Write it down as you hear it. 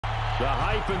The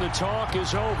hype and the talk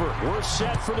is over. We're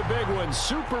set for the big one.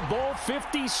 Super Bowl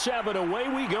 57. Away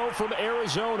we go from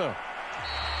Arizona.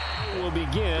 We'll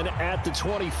begin at the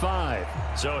 25.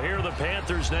 So here are the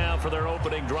Panthers now for their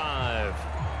opening drive.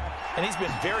 And he's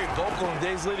been very vocal in the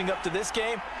days leading up to this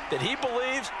game that he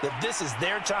believes that this is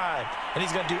their time. And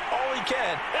he's going to do all he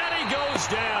can. And he goes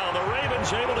down. The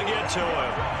Ravens able to get to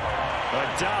him. A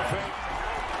Dolphin.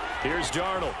 Here's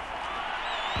Darnold.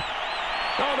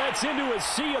 Oh, that's into a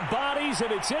sea of bodies,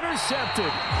 and it's intercepted.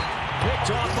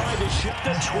 Picked off by the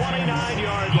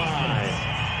 29-yard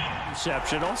line.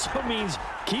 Interception also means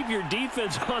keep your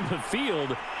defense on the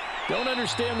field. Don't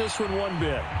understand this one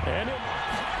bit. And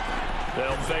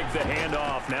they'll fake the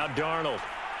handoff. Now Darnold.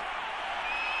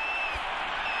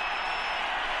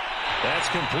 That's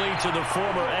complete to the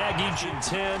former Aggie in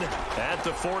 10 at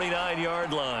the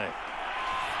 49-yard line.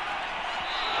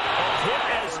 Hit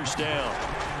as first down.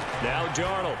 Now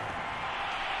Darnold.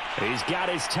 He's got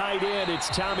his tight end. It's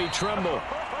Tommy Tremble.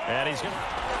 And he's going to...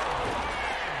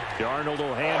 Darnold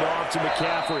will hand off to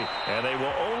McCaffrey. And they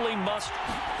will only must...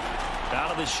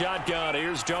 Out of the shotgun,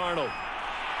 here's Darnold.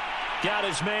 Got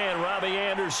his man, Robbie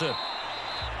Anderson.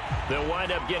 They'll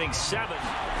wind up getting 7.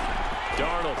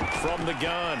 Darnold from the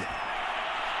gun.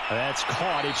 That's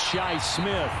caught. It's Shi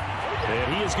Smith.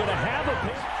 And he is going to have a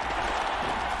pick.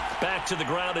 Back to the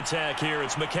ground attack here.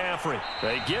 It's McCaffrey.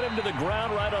 They get him to the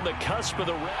ground right on the cusp of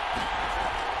the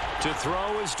to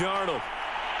throw is Darnold.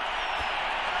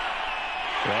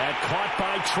 That caught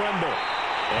by Tremble.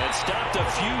 And stopped a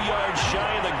few yards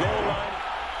shy of the goal line.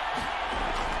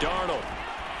 Darnold.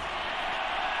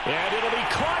 And it'll be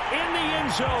caught in the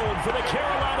end zone for the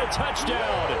Carolina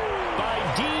touchdown by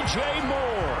DJ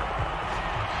Moore.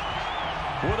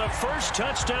 With a first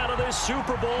touchdown of this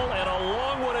Super Bowl, and a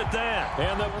long one at that.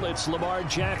 And it's Lamar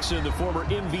Jackson, the former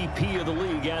MVP of the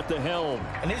league, at the helm.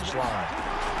 And his line.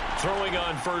 Throwing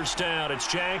on first down, it's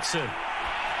Jackson.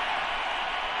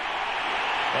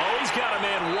 Oh, he's got a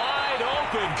man wide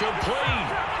open, complete.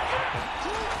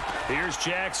 Here's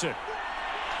Jackson.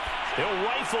 He'll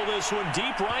rifle this one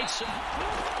deep right.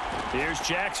 Here's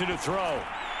Jackson to throw.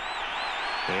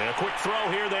 And a quick throw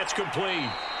here, that's complete.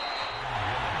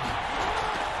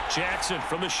 Jackson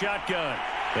from the shotgun.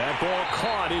 That ball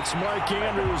caught. It's Mark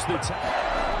Andrews.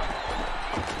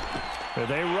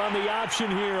 They run the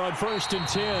option here on 1st and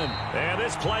 10. And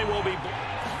this play will be...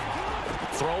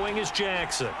 Throwing is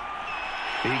Jackson.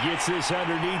 He gets this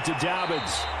underneath to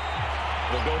Dobbins.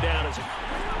 Will go down as...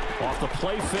 Off the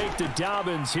play fake to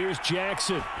Dobbins. Here's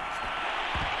Jackson.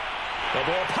 The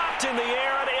ball popped in the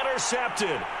air and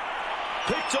intercepted.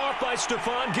 Picked off by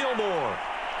Stephon Gilmore.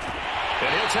 And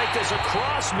he'll take this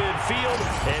across midfield.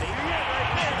 And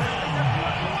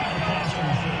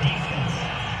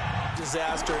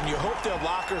disaster, and you hope their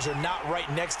lockers are not right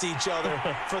next to each other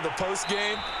for the post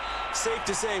game. Safe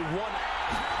to say one.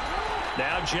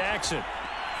 Now Jackson.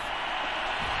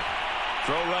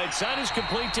 Throw right side is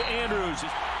complete to Andrews.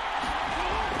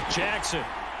 Jackson.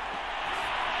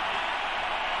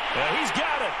 And he's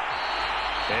got it.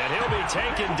 And he'll be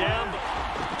taken down.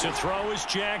 To throw is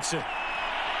Jackson.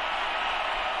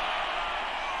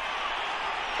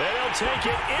 They'll take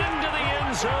it into the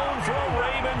end zone for a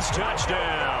Ravens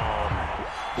touchdown.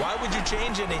 Why would you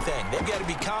change anything? They've got to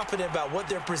be confident about what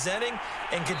they're presenting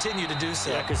and continue to do so.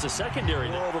 Yeah, because the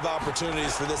secondary... World of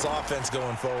opportunities for this offense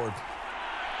going forward.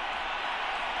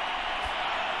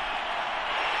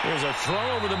 Here's a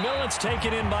throw over the middle. It's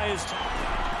taken in by his...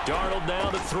 Darnold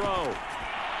now to throw.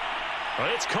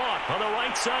 But it's caught on the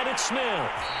right side. It's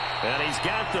Smith. And he's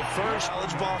got the first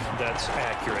college ball. That's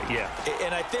accurate, yeah.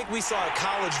 And I think we saw a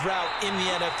college route in the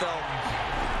NFL.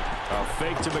 A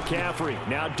fake to McCaffrey.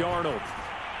 Now Darnold.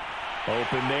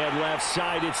 Open man left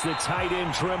side. It's the tight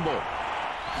end Trimble.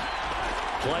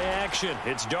 Play action.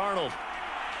 It's Darnold.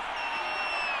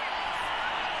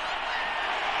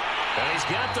 And he's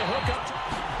got the hook up.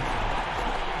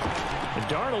 And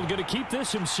Darnold going to keep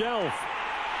this himself.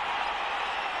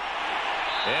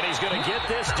 And he's going to get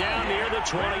this down near the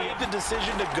 20. The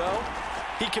decision to go,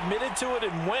 he committed to it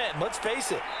and went. Let's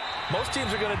face it, most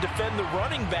teams are going to defend the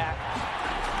running back.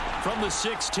 From the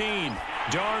 16,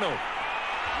 Darnold.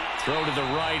 Throw to the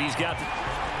right. He's got the...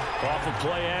 Off of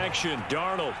play action,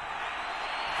 Darnold.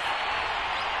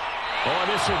 Oh,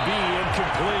 this will be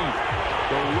incomplete.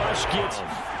 The rush gets...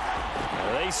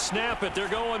 They snap it. They're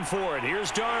going for it.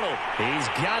 Here's Darnold. He's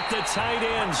got the tight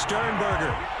end,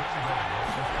 Sternberger.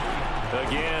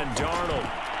 Again, Darnold.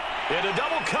 Into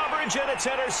double coverage, and it's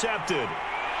intercepted.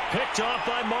 Picked off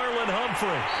by Marlon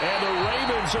Humphrey. And the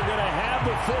Ravens are going to have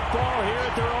the football here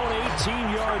at their own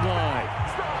 18-yard line.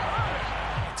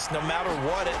 no matter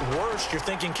what, at worst, you're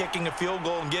thinking kicking a field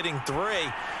goal and getting 3.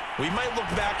 We might look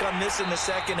back on this in the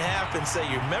second half and say,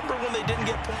 you remember when they didn't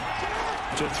get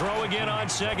points? To throw again on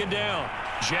second down.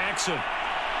 Jackson.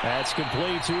 That's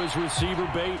complete to his receiver,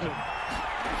 Bateman.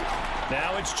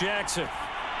 Now it's Jackson.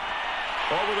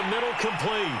 Over the middle,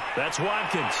 complete. That's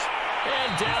Watkins.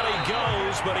 And down he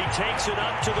goes, but he takes it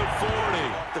up to the 40.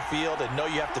 Off the field and know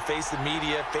you have to face the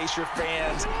media, face your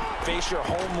fans, face your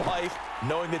home life,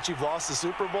 knowing that you've lost the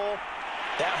Super Bowl.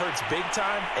 That hurts big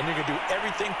time, and you're going to do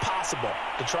everything possible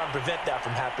to try and prevent that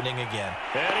from happening again.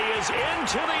 And he is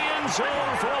into the end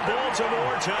zone for a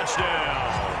Baltimore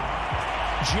touchdown.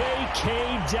 J.K.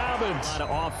 Dobbins.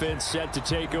 Offense set to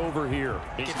take over here.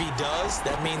 If he does,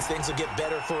 that means things will get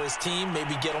better for his team,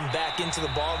 maybe get them back into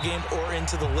the ball game or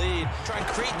into the lead. Try and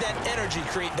create that energy,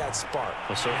 create that spark.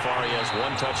 Well, so far he has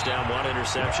 1 touchdown, 1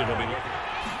 interception.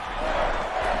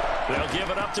 They'll give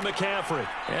it up to McCaffrey.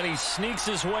 And he sneaks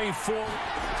his way forward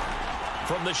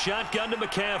from the shotgun to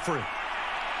McCaffrey.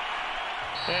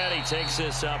 And he takes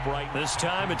this up right. This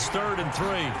time it's 3rd and 3.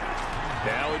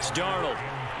 Now it's Darnold.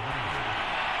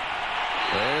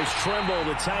 There's Trimble,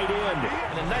 the tight end.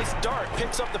 And a nice dart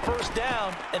picks up the first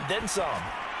down and then some.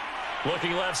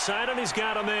 Looking left side, and he's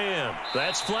got a man.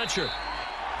 That's Fletcher.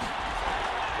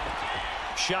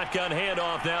 Shotgun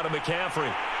handoff now to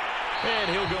McCaffrey.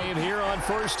 And he'll go in here on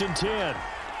 1st and 10.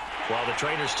 While the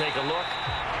trainers take a look,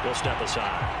 we'll step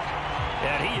aside.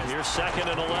 And here's 2nd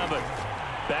and 11.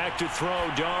 Back to throw,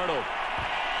 Darnold.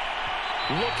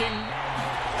 Looking.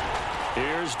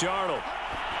 Here's Darnold.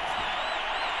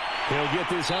 He'll get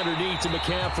this underneath to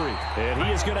McCaffrey. And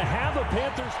he is going to have the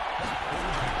Panthers.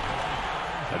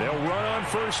 And they'll run on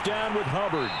 1st down with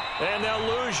Hubbard. And they'll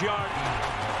lose yard.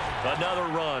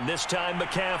 Another run, this time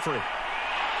McCaffrey.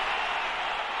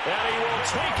 And he will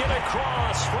take it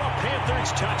across for a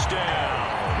Panthers touchdown.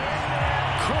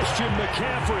 Christian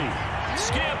McCaffrey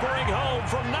scampering home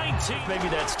from 19. Maybe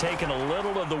that's taken a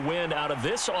little of the wind out of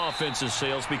this offensive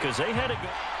sails because they had to go.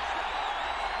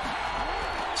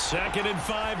 2nd and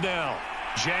 5 now.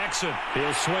 Jackson.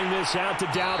 He'll swing this out to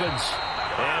Dobbins.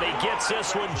 And he gets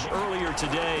this one earlier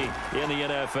today in the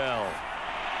NFL.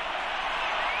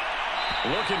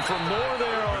 Looking for more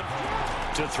there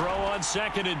to throw on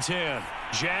 2nd and 10.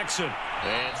 Jackson.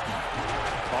 And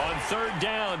on 3rd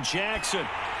down, Jackson.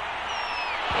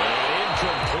 And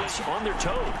incomplete on their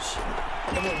toes.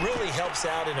 And what really helps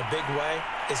out in a big way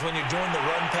is when you're doing the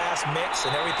run-pass mix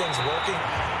and everything's working,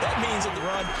 that means that the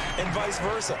run and vice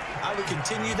versa. I would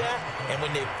continue that, and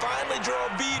when they finally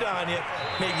draw a beat on you,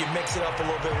 maybe you mix it up a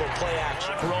little bit, a little play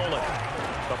action. Rolling.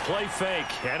 A play fake,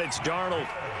 and it's Darnold.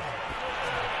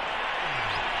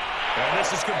 And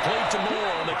this is complete to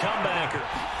Moore on the comebacker.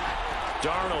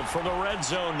 Darnold from the red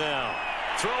zone now.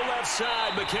 Throw left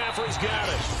side. McCaffrey's got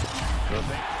it.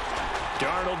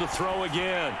 Darnold to throw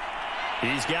again.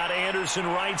 He's got Anderson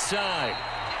right side.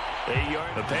 8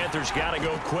 yards. The Panthers got to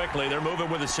go quickly. They're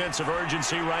moving with a sense of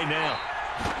urgency right now.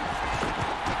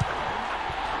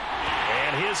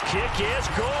 And his kick is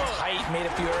good. Height made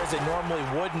a few errors they normally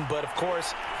wouldn't, but of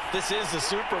course, this is the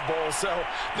Super Bowl, so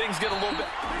things get a little bit.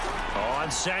 On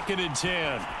 2nd and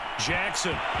 10,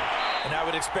 Jackson. And I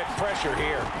would expect pressure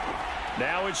here.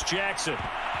 Now it's Jackson.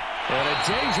 And a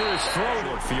dangerous throw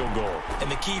to a field goal. And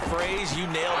the key phrase, you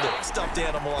nailed it. Stuffed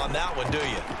animal on that one, do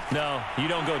you? No, you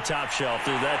don't go top shelf.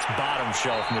 That's bottom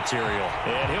shelf material.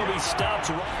 And he'll be stopped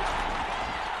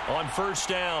on 1st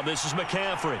down. This is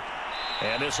McCaffrey.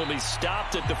 And this will be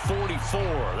stopped at the 44.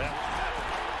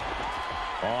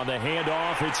 On the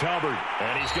handoff, it's Hubbard.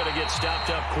 And he's going to get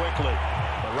stopped up quickly.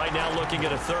 But right now looking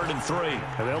at a 3rd and 3.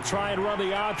 And they'll try and run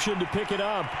the option to pick it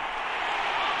up.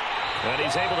 And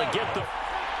he's able to get the...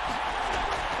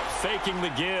 Faking the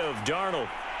give, Darnold.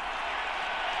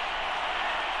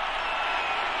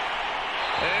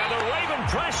 And the Raven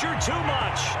pressure too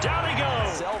much. Down he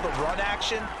goes. Sell the run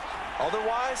action.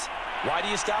 Otherwise, why do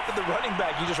you stop at the running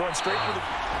back? You just run straight for the...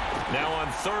 Now on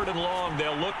 3rd and long,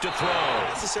 they'll look to throw. Don't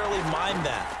necessarily mind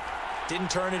that. Didn't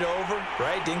turn it over,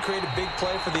 right? Didn't create a big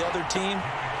play for the other team,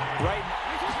 right?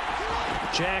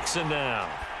 Jackson now.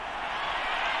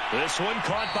 This one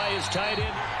caught by his tight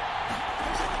end.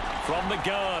 From the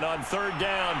gun on 3rd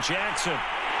down, Jackson.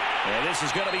 And this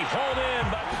is going to be hauled in.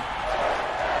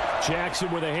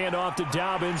 Jackson with a handoff to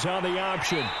Dobbins on the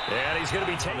option. And he's going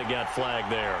to be taken. They got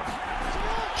flagged there.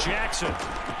 Jackson.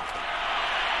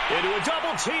 Into a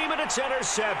double team, and it's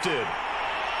intercepted.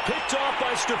 Picked off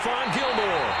by Stephon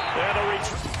Gilmore. And a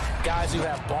reach. Guys who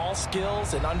have ball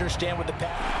skills and understand what the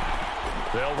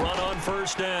pass. They'll run on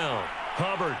 1st down.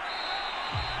 Hubbard.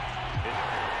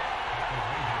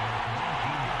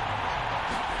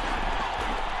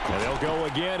 And they'll They'll go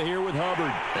again here with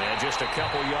Hubbard. And just a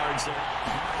couple yards there.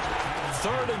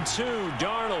 3rd and 2,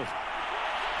 Darnold.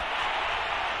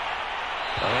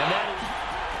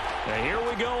 And here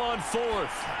we go on 4th.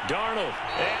 Darnold.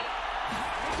 And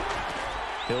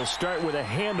he'll start with a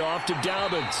handoff to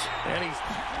Dobbins. And he's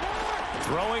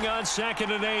throwing on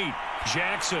 2nd and 8.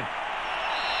 Jackson.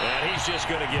 And he's just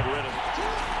going to get rid of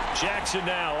it. Jackson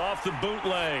now off the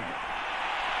bootleg.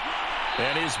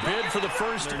 And his bid for the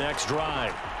first next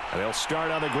drive. And they'll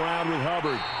start on the ground with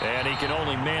Hubbard. And he can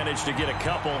only manage to get a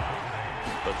couple.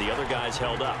 But the other guys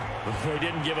held up. They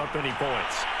didn't give up any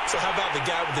points. So how about the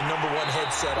guy with the #1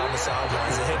 headset on the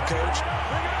sidelines, the head coach?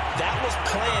 That was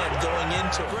planned going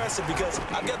into aggressive because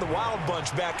I've got the wild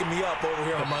bunch backing me up over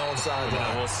here on my own sideline.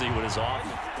 Yeah, we'll see what is off.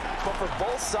 But for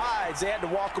both sides, they had to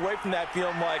walk away from that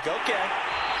feeling like, okay,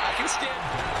 I can stand.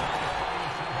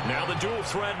 Now the dual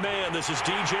threat man. This is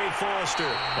DJ Foster.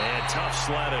 And tough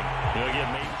sledding. He'll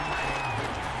get me.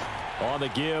 On the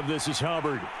give, this is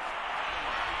Hubbard.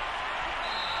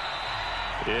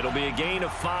 It'll be a gain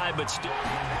of 5, but still.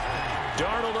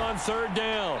 Darnold on 3rd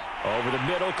down. Over the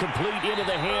middle, complete into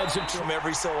the hands of Him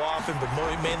every so often, but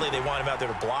mainly they want him out there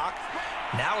to block.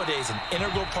 Nowadays, an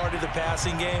integral part of the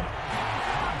passing game.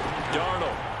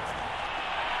 Darnold.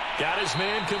 Got his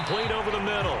man complete over the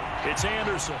middle. It's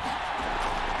Anderson.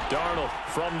 Darnold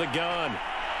from the gun.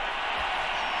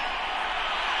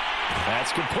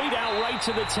 That's complete out right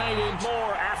to the tight end.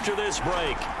 More after this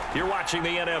break. You're watching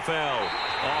the NFL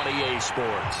on EA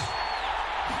Sports.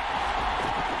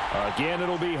 Again,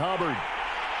 it'll be Hubbard.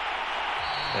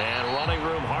 And running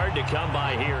room hard to come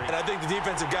by here. And I think the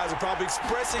defensive guys are probably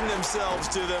expressing themselves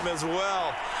to them as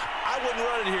well. I wouldn't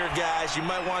run it here, guys. You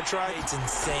might want to try. It's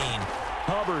insane.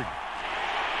 Hubbard.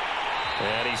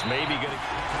 And he's maybe going to...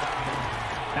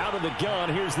 Out of the gun,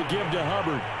 here's the give to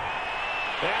Hubbard.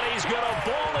 And he's going to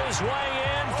bowl his way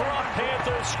in for a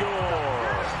Panther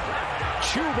score.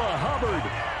 Chuba Hubbard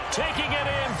taking it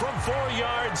in from 4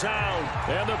 yards out.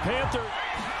 And the Panther...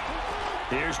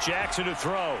 Here's Jackson to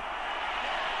throw.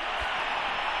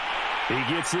 He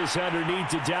gets this underneath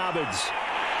to Dobbins.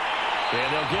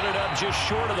 And they'll get it up just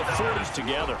short of the 40s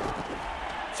together.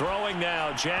 Throwing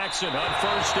now, Jackson on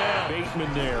 1st down.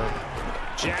 Bateman there.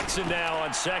 Jackson now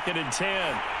on 2nd and 10.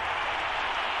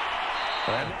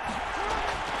 And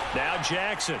now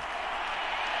Jackson.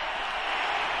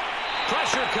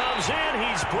 Pressure comes in.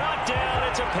 He's brought down.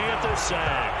 It's a Panther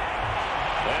sack.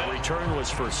 That return was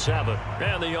for 7.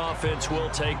 And the offense will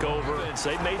take over.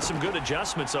 They've made some good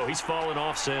adjustments, though. He's fallen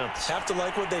off since. Have to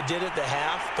like what they did at the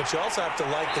half, but you also have to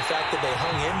like the fact that they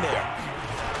hung in there.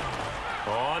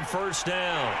 On 1st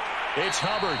down, it's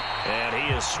Hubbard. And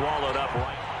he is swallowed up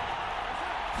right.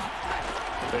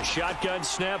 The shotgun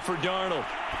snap for Darnold.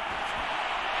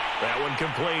 That one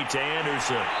complete to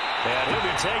Anderson. And he'll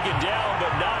be taken down,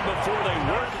 but not before they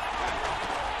work.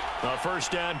 A 1st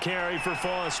down carry for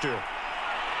Foster.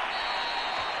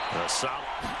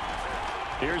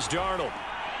 Here's Darnold.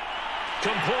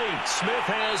 Complete. Smith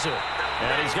has it.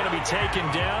 And he's going to be taken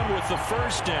down with the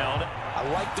 1st down. I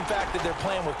like the fact that they're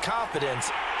playing with confidence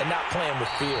and not playing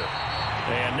with fear.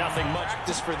 And nothing much.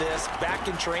 Practice for this back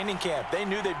in training camp. They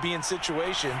knew they'd be in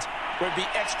situations where there'd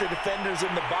be extra defenders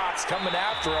in the box coming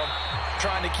after them,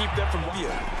 trying to keep them from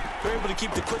you. They're able to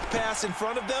keep the quick pass in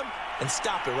front of them and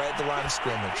stop it right at the line of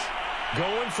scrimmage.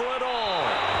 Going for it all.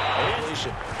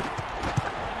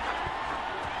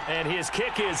 And his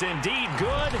kick is indeed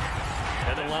good.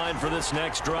 And the line for this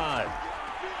next drive.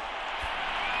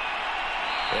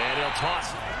 And he'll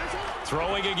toss.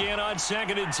 Throwing again on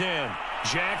 2nd and 10.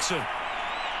 Jackson.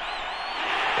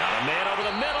 Got a man over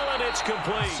the middle, and it's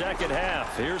complete. Second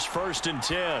half. Here's 1st and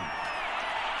 10.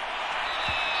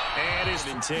 And it's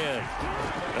in 10.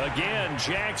 Again,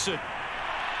 Jackson.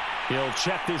 He'll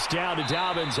check this down to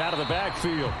Dobbins out of the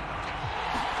backfield.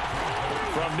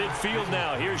 From midfield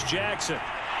now, here's Jackson.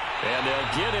 And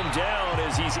they'll get him down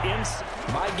as he's in.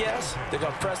 My guess, they're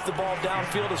going to press the ball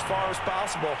downfield as far as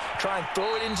possible, try and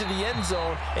throw it into the end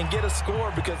zone and get a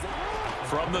score because...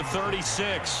 From the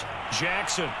 36,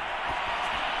 Jackson.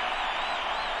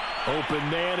 Open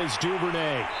man is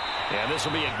Duvernay. And this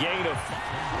will be a gain of...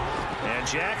 And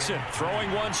Jackson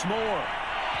throwing once more.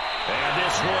 And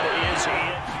this one is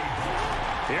in.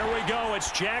 Here we go.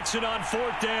 It's Jackson on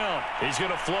 4th down. He's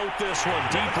going to float this one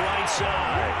deep right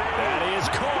side. That is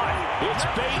caught. It's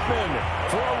Bateman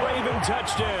for a Raven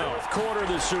touchdown. 4th quarter of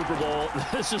the Super Bowl.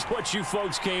 This is what you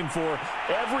folks came for.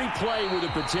 Every play with the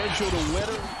potential to win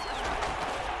it.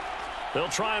 They'll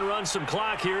try and run some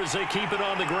clock here as they keep it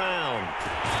on the ground.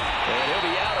 And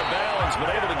he'll be out of bounds, but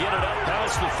able to get it up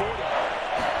past the 40.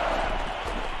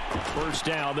 1st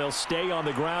down, they'll stay on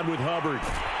the ground with Hubbard.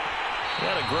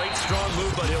 Had a great strong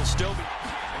move, but he'll still be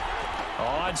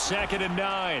on 2nd and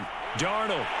 9.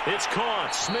 Darnold, it's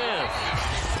caught. Smith.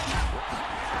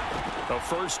 A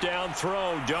first down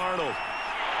throw, Darnold.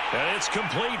 And it's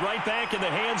complete right back in the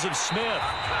hands of Smith.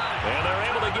 And they're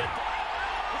able to get...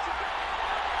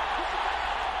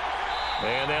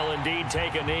 And they'll indeed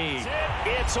take a knee.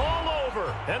 It's all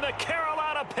over. And the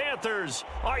Carolina Panthers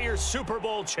are your Super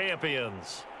Bowl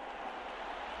champions.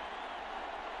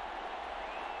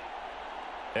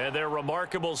 And their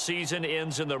remarkable season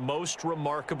ends in the most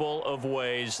remarkable of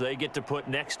ways. They get to put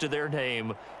next to their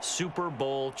name, Super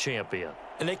Bowl champion.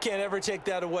 And they can't ever take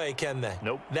that away, can they?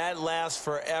 Nope. That lasts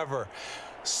forever.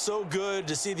 So good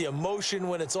to see the emotion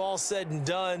when it's all said and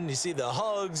done. You see the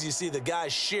hugs. You see the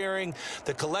guys sharing,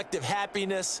 the collective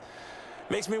happiness.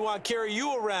 Makes me want to carry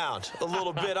you around a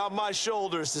little bit on my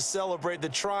shoulders to celebrate the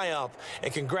triumph.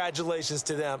 And congratulations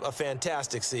to them. A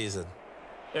fantastic season.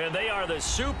 And they are the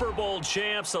Super Bowl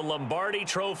champs. The Lombardi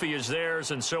Trophy is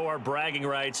theirs, and so are bragging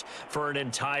rights for an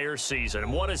entire season.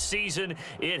 And what a season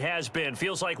it has been.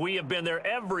 Feels like we have been there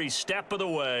every step of the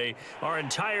way. Our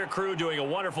entire crew doing a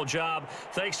wonderful job.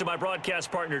 Thanks to my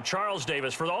broadcast partner, Charles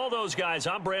Davis. For all those guys,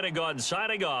 I'm Brandon Gaudin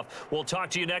signing off. We'll talk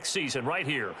to you next season right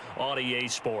here on EA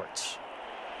Sports.